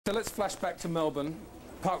So let's flash back to Melbourne.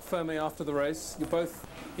 Parc Ferme after the race. You're both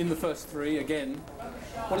in the first three again.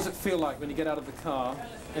 What does it feel like when you get out of the car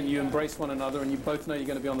and you embrace one another and you both know you're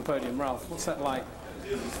going to be on the podium? Ralf, what's that like?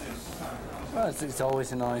 Well, it's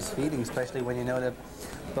always a nice feeling, especially when you know that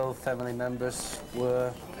both family members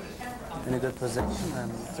were in a good position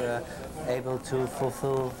and able to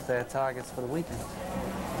fulfill their targets for the weekend.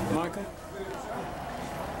 Michael?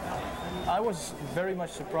 I was very much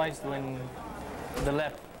surprised when the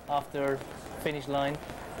lap after finish line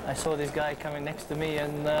I saw this guy coming next to me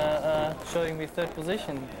and showing me third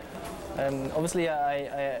position, and obviously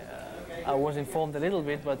I was informed a little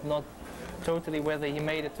bit, but not totally whether he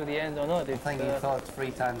made it to the end or not. I think he thought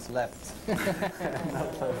 3 times left.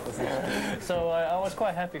 Not third position. So I was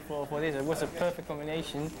quite happy for this. It was a perfect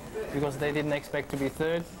combination because they didn't expect to be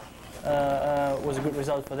third. It was a good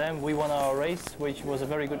result for them. We won our race, which was a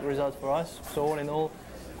very good result for us. So all in all,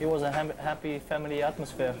 it was a happy family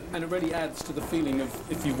atmosphere. And it really adds to the feeling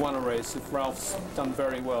of if you've won a race, if Ralf's done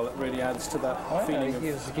very well, it really adds to that feeling.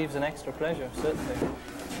 It gives an extra pleasure, certainly.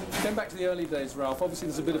 Going back to the early days, Ralf, obviously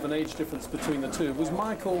there's a bit of an age difference between the two. Was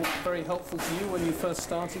Michael very helpful to you when you first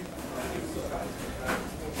started?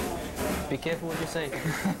 Be careful what you say.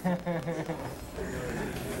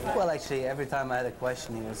 Well, actually, every time I had a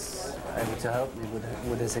question, he was able to help me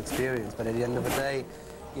with his experience. But at the end of the day,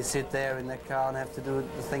 you sit there in the car and have to do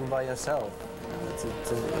the thing by yourself.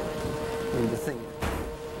 I mean, the thing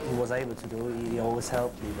he was able to do, he always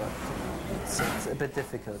helped me, but it's a bit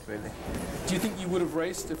difficult, really. Do you think you would have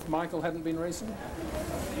raced if Michael hadn't been racing?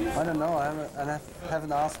 I don't know. I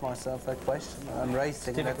haven't asked myself that question. I'm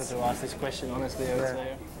racing. It's difficult to ask this question, honestly, I would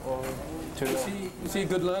say. Or is he a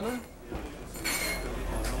good learner?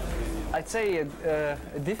 I'd say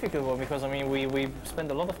a difficult one, because I mean we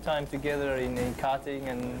spent a lot of time together in karting,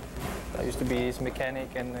 and I used to be his mechanic,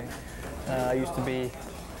 and I used to be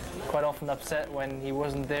quite often upset when he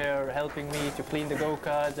wasn't there helping me to clean the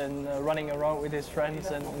go-kart and running around with his friends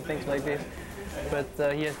and things like this.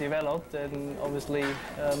 But he has developed and obviously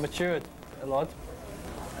matured a lot.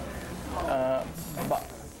 But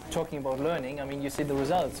talking about learning, I mean, you see the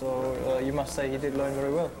results, so you must say he did learn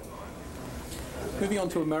very well. Moving on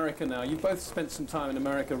to America now. You both spent some time in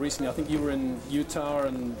America recently. I think you were in Utah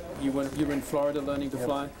and you were in Florida learning to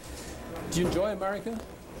fly. Do you enjoy America?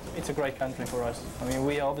 It's a great country for us. I mean,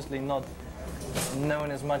 we are obviously not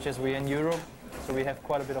known as much as we are in Europe, so we have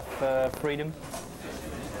quite a bit of freedom.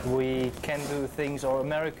 We can do things, or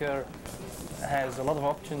America has a lot of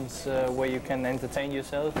options where you can entertain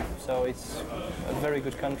yourself, so it's a very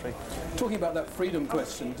good country. Talking about that freedom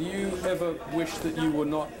question, do you ever wish that you were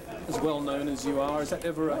not as well known as you are? Is that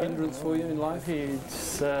ever a hindrance for you in life?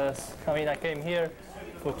 It's, I mean, I came here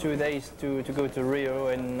for 2 days to go to Rio,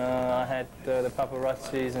 and I had the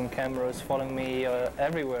paparazzis and cameras following me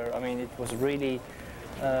everywhere. I mean, it was really,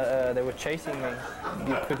 they were chasing me.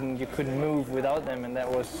 You couldn't move without them, and that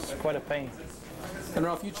was quite a pain. And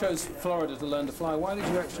Ralf, you chose Florida to learn to fly. Why did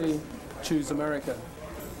you actually choose America?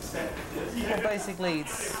 Well, basically,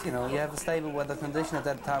 it's, you know, you have a stable weather condition at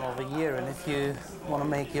that time of the year, and if you want to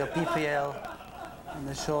make your PPL in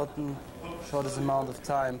the shortest amount of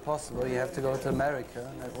time possible, you have to go to America,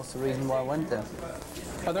 and that was the reason why I went there.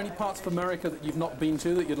 Are there any parts of America that you've not been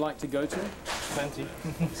to that you'd like to go to? Plenty.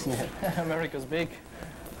 Yeah. America's big.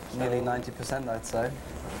 Nearly 90%, I'd say.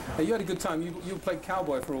 Hey, you had a good time. You played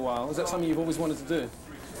cowboy for a while. Is that something you've always wanted to do?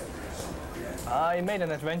 I made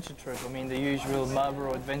an adventure trip. I mean, the usual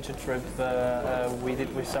Marlboro adventure trip we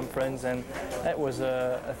did with some friends, and that was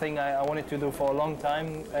a thing I wanted to do for a long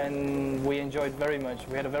time, and we enjoyed very much.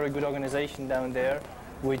 We had a very good organization down there,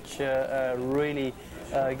 which really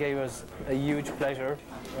gave us a huge pleasure,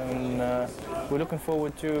 and we're looking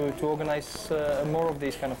forward to organize more of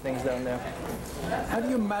these kind of things down there. How do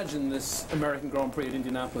you imagine this American Grand Prix at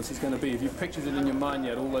Indianapolis is going to be? Have you pictured it in your mind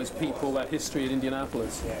yet, all those people, that history at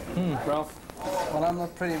Indianapolis? Ralf? Well, I'm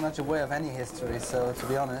not pretty much aware of any history, so to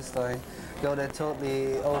be honest, I go there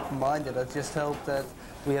totally open-minded. I just hope that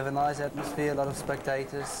we have a nice atmosphere, a lot of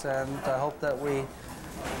spectators, and I hope that we, you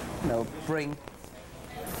know, bring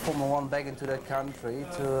Formula One back into that country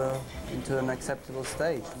into an acceptable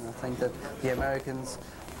stage. And I think that the Americans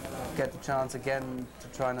get the chance again to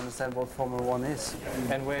try and understand what Formula One is.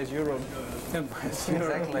 And where's Europe? And where's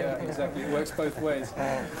Europe? Exactly. Yeah, exactly. It works both ways.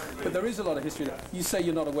 But there is a lot of history. You say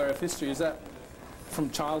you're not aware of history. Is that from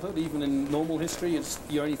childhood, even in normal history?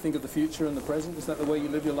 You only think of the future and the present? Is that the way you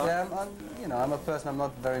live your life? Yeah, I'm a person, I'm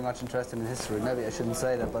not very much interested in history. Maybe I shouldn't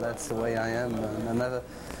say that, but that's the way I am. And I never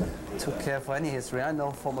took care for any history. I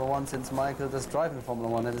know Formula One since Michael was driving Formula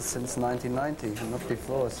One. That is since 1990, not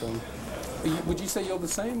before. So Would you say you're the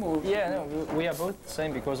same, or? Yeah, no, we are both the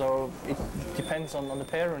same because it depends on the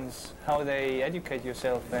parents, how they educate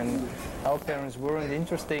yourself, and our parents weren't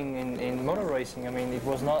interested in motor racing. I mean, it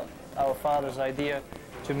was not our father's idea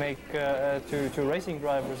to make two racing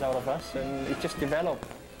drivers out of us, and it just developed.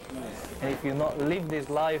 And if you not live this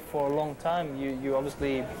life for a long time, you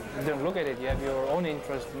obviously don't look at it. You have your own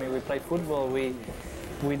interest. I mean, we played football, we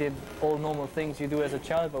did all normal things you do as a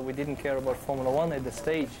child, but we didn't care about Formula One at the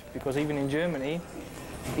stage, because even in Germany,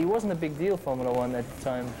 it wasn't a big deal, Formula One at the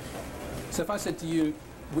time. So if I said to you,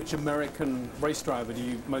 which American race driver do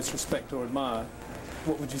you most respect or admire,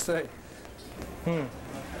 what would you say?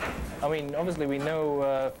 I mean, obviously we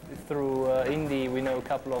know through Indy, we know a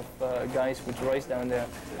couple of guys which race down there.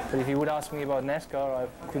 But if you would ask me about NASCAR,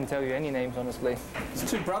 I couldn't tell you any names, honestly. There's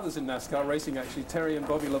two brothers in NASCAR racing, actually, Terry and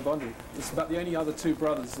Bobby Labonte. It's about the only other two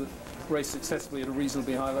brothers that race successfully at a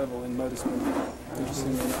reasonably high level in motorsport.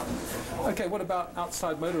 Interesting. Okay, what about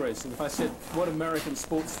outside motor racing? If I said, what American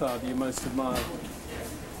sports star do you most admire?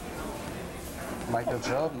 Michael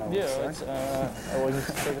Jordan, I would say. I would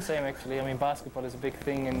say the same, actually. I mean, basketball is a big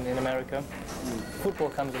thing in America. Football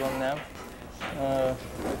comes along now.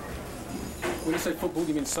 When you say football, do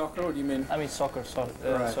you mean soccer, or do you mean? I mean soccer.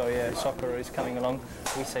 Right. So yeah, soccer is coming along.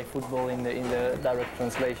 We say football in the direct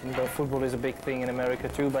translation, but football is a big thing in America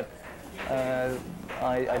too. But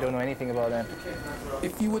I don't know anything about that.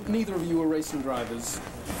 If neither of you were racing drivers,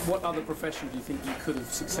 what other profession do you think you could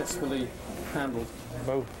have successfully handled?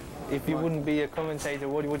 Both. If you wouldn't be a commentator,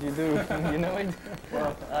 what would you do? You know it?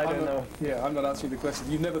 Well, I don't know. Yeah, I'm not answering the question.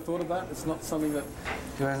 You've never thought of that? It's not something that...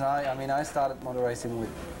 Because I started motor racing with,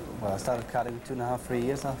 I started karting 2.5, 3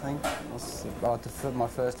 years, I think. It was about my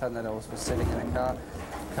first time that I was sitting in a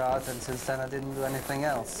kart, and since then I didn't do anything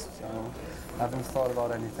else. So I haven't thought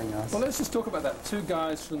about anything else. Well, let's just talk about that. Two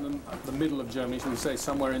guys from the middle of Germany, shall we say,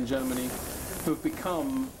 somewhere in Germany, who have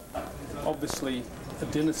become, obviously, a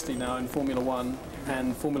dynasty now in Formula One,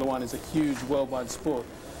 and Formula One is a huge worldwide sport.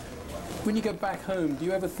 When you go back home, do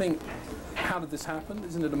you ever think, how did this happen?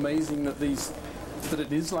 Isn't it amazing that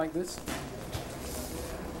it is like this?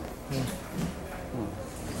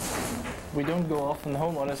 We don't go often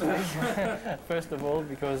home, honestly. First of all,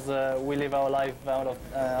 because we live our life out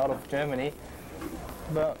of Germany.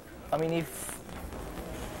 But I mean, if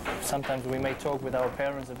sometimes we may talk with our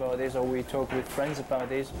parents about this, or we talk with friends about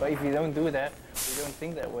this, but if you don't do that, we don't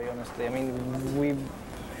think that way, honestly. I mean,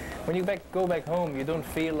 when you go back home, you don't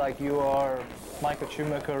feel like you are Michael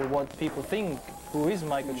Schumacher, what people think, who is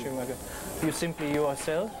Michael Schumacher. You simply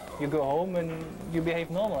yourself, you go home and you behave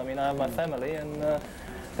normal. I mean, I have my family, and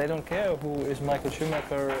they don't care who is Michael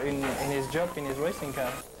Schumacher in his job, in his racing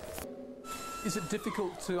car. Is it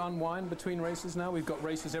difficult to unwind between races now? We've got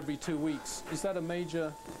races every 2 weeks. Is that a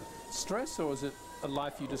major stress, or is it a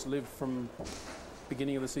life you just live from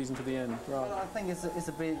beginning of the season to the end? Right. Well, I think it's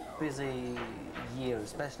a bit busy year,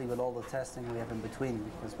 especially with all the testing we have in between,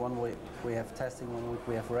 because 1 week we have testing, 1 week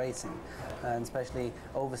we have racing, and especially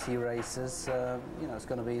overseas races, you know, it's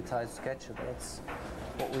going to be a tight schedule. That's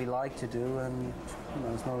what we like to do, and you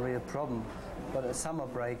know, it's not really a problem. But a summer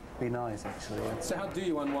break would be nice, actually. So how do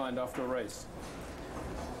you unwind after a race?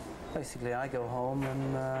 Basically, I go home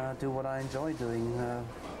and do what I enjoy doing. A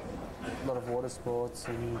lot of water sports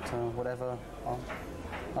and whatever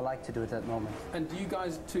I like to do at that moment. And do you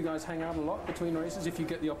two guys hang out a lot between races if you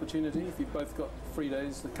get the opportunity, if you've both got 3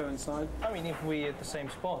 days that coincide? I mean, if we at the same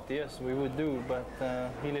spot, yes, we would do, but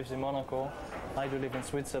he lives in Monaco, I do live in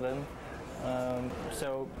Switzerland.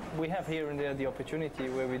 So we have here and there the opportunity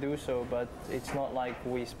where we do so, but it's not like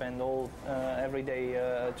we spend every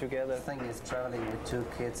day together. The thing is, traveling with 2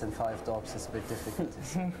 kids and 5 dogs is a bit difficult.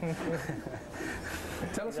 He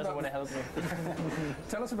doesn't want to help me.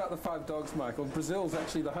 Tell us about the 5 dogs, Michael. Brazil's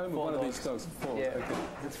actually the home of one of these dogs. 4. Yeah, okay.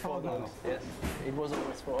 It's 4 dogs. Yeah. It was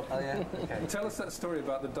always 4. Oh yeah. Okay. Tell us that story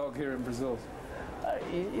about the dog here in Brazil.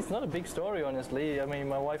 It's not a big story, honestly. I mean,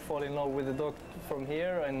 my wife fell in love with the dog from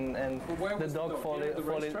here, and the dog fell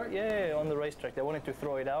in. Yeah, on the racetrack. They wanted to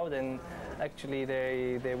throw it out, and actually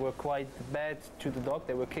they were quite bad to the dog.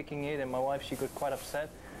 They were kicking it, and my wife, she got quite upset,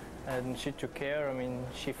 and she took care. I mean,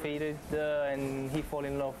 she fed it, and he fell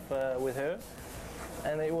in love with her.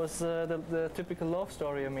 And it was the typical love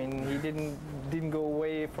story. I mean, he didn't go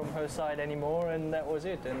away from her side anymore, and that was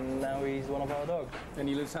it. And now he's one of our dogs. And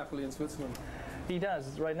he lives happily in Switzerland. He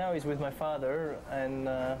does. Right now he's with my father, and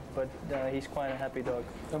but he's quite a happy dog.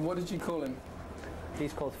 And what did you call him?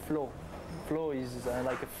 He's called Flo. Flo is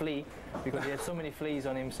like a flea, because he had so many fleas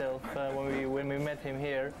on himself. When we met him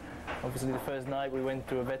here, obviously the first night we went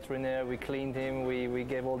to a veterinarian, we cleaned him, we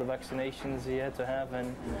gave all the vaccinations he had to have,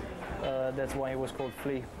 and that's why he was called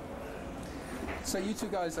Flea. So you two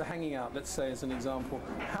guys are hanging out, let's say as an example.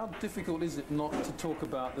 How difficult is it not to talk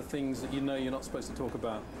about the things that you know you're not supposed to talk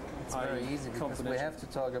about? It's very easy because we have to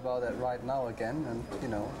talk about it right now again, and you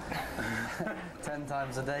know, 10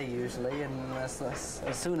 times a day usually. And as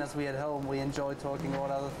soon as we're at home, we enjoy talking about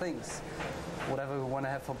other things. Whatever we want to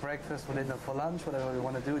have for breakfast, for dinner, for lunch, whatever we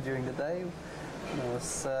want to do during the day, you know,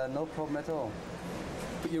 it's no problem at all.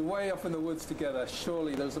 But you're way off in the woods together.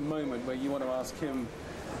 Surely there's a moment where you want to ask him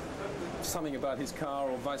something about his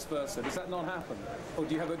car or vice versa. Does that not happen? Or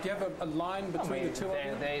do you have a line between the two of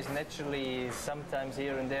you? There is naturally sometimes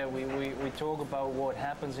here and there we talk about what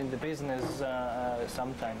happens in the business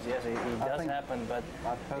sometimes. Yes, it does happen, but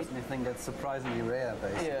I personally think that's surprisingly rare,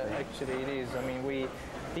 basically. Yeah, actually it is. I mean,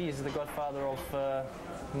 he is the godfather of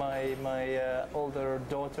my older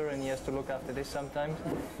daughter, and he has to look after this sometimes,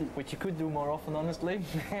 which he could do more often, honestly.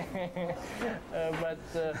 But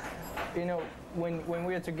you know, when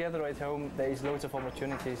we are together at home, there is loads of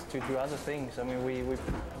opportunities to do other things. I mean,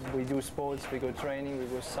 we do sports, we go training, we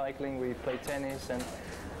go cycling, we play tennis, and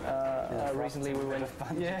recently we went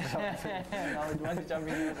bungee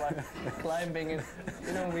jumping, like climbing, and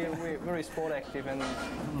you know, we're very sport active, and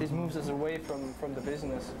this moves us away from the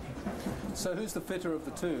business. So who's the fitter of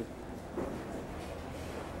the two?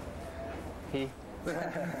 He. No,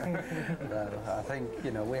 I think,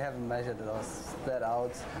 you know, we haven't measured that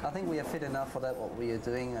out. I think we are fit enough for that, what we are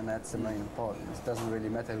doing, and that's the main important. It doesn't really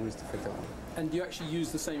matter who's the fitter one. And do you actually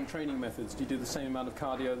use the same training methods? Do you do the same amount of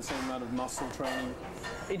cardio, the same amount of muscle training?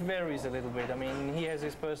 It varies a little bit. I mean, he has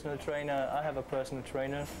his personal trainer, I have a personal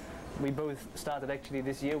trainer. We both started actually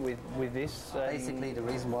this year with this. Basically, the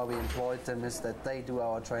reason why we employed them is that they do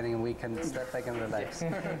our training and we can step back and relax.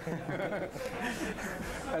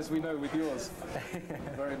 As we know with yours.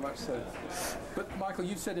 Very much so. But Michael,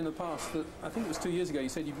 you've said in the past that, I think it was 2 years ago, you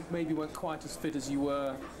said you maybe weren't quite as fit as you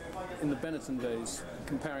were in the Benetton days,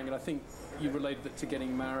 comparing it. I think you related it to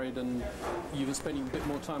getting married and you were spending a bit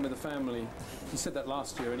more time with the family. You said that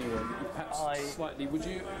last year anyway, perhaps slightly. Would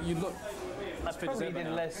you look... I probably did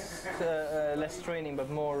less training,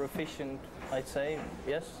 but more efficient, I'd say.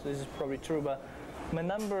 Yes, this is probably true, but my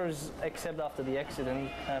numbers, except after the accident,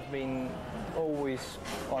 have been always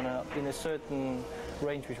in a certain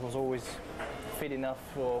range, which was always fit enough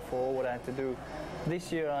for what I had to do.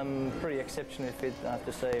 This year I'm pretty exceptionally fit, I have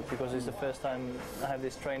to say, because it's the first time I have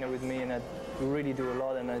this trainer with me, and I really do a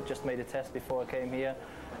lot, and I just made a test before I came here,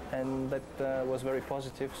 and that was very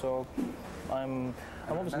positive. So I'm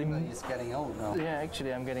obviously... He's getting old now. Yeah,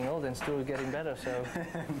 actually I'm getting old and still getting better, so...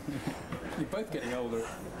 You're both getting older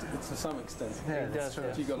to some extent. Yeah, that's true.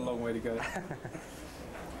 You've got a long way to go.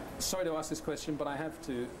 Sorry to ask this question, but I have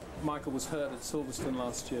to. Michael was hurt at Silverstone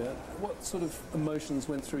last year. What sort of emotions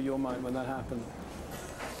went through your mind when that happened?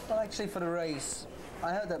 Well, actually for the race,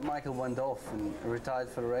 I heard that Michael went off and retired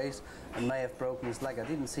for the race and may have broken his leg. I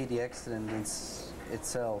didn't see the accident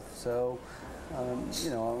itself. So,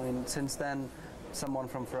 you know, I mean, since then, someone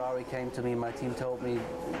from Ferrari came to me, my team told me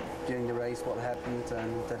during the race what happened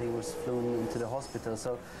and that he was flown into the hospital.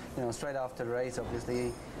 So, you know, straight after the race,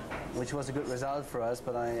 obviously, which was a good result for us,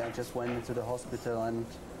 but I just went into the hospital, and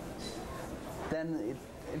then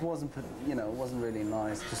it wasn't, you know, it wasn't really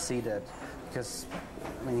nice to see that, because,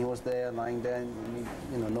 I mean, he was there, lying there, and,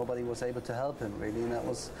 you know, nobody was able to help him, really, and that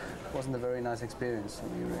wasn't a very nice experience for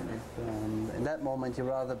me, really. In that moment, you'd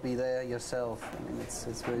rather be there yourself. I mean, it's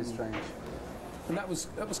really strange. And that was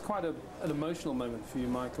quite an emotional moment for you,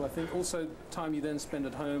 Michael. I think also time you then spend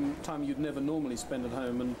at home, time you'd never normally spend at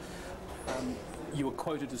home, and you were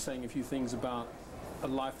quoted as saying a few things about a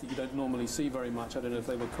life that you don't normally see very much. I don't know if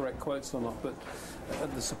they were correct quotes or not, but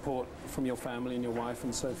the support from your family and your wife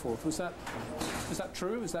and so forth. Is that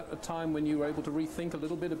true? Is that a time when you were able to rethink a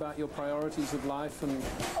little bit about your priorities of life? And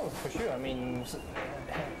oh, for sure. I mean,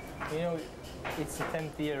 you know, it's the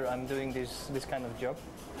 10th year I'm doing this kind of job.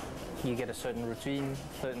 You get a certain routine,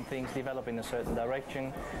 certain things develop in a certain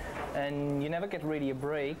direction, and you never get really a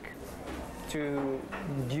break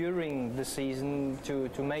during the season to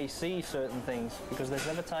may see certain things, because there's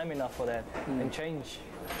never time enough for that and change.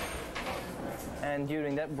 And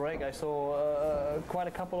during that break I saw quite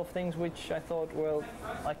a couple of things which I thought, well,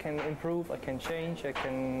 I can improve, I can change, I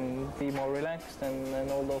can be more relaxed, and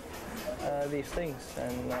all of these things.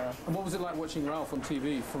 And what was it like watching Ralf on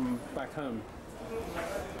TV from back home?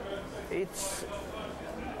 It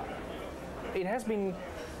has been.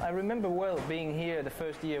 I remember well being here the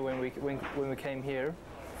first year when we came here,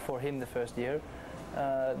 for him the first year.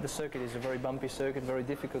 The circuit is a very bumpy circuit, very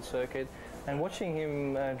difficult circuit, and watching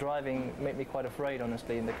him driving made me quite afraid,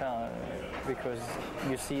 honestly, in the car, because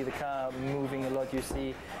you see the car moving a lot, you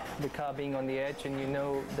see the car being on the edge, and you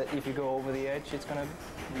know that if you go over the edge, it's going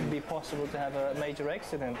to be possible to have a major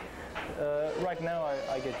accident. Right now,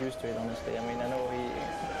 I get used to it, honestly. I mean, I know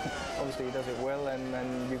obviously he does it well,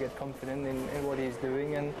 and you get confident in what he's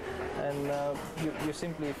doing, and you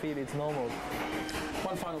simply feel it's normal.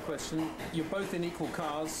 One final question. You're both in equal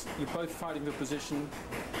cars. You're both fighting for position.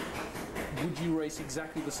 Would you race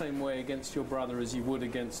exactly the same way against your brother as you would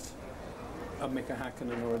against a Mika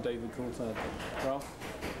Hakkinen or a David Coulthard? Ralf?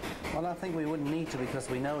 Well, I think we wouldn't need to, because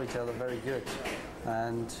we know each other very good,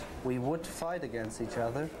 and we would fight against each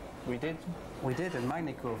other. We did. We did in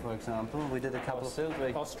Magny-Cours, for example. We did a couple of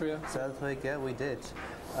Seltweg. Austria? Seltweg, yeah, we did.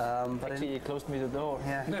 But actually, he closed me the door.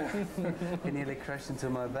 Yeah, he nearly crashed into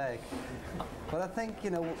my bag. But I think,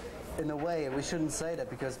 you know, in a way, we shouldn't say that,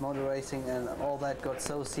 because motor racing and all that got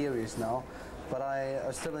so serious now. But I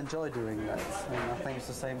still enjoy doing that, and I think it's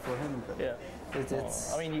the same for him. But yeah.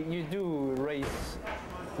 It's I mean, you do race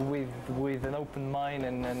with an open mind,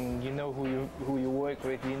 and you know who you work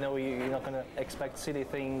with. You know you're not going to expect silly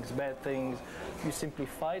things, bad things. You simply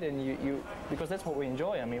fight, and you because that's what we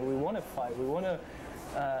enjoy. I mean, we want to fight. We want to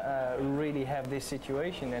really have this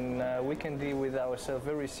situation, and we can deal with ourselves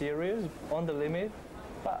very serious, on the limit,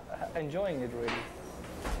 but enjoying it really.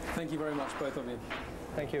 Thank you very much, both of you.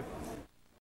 Thank you.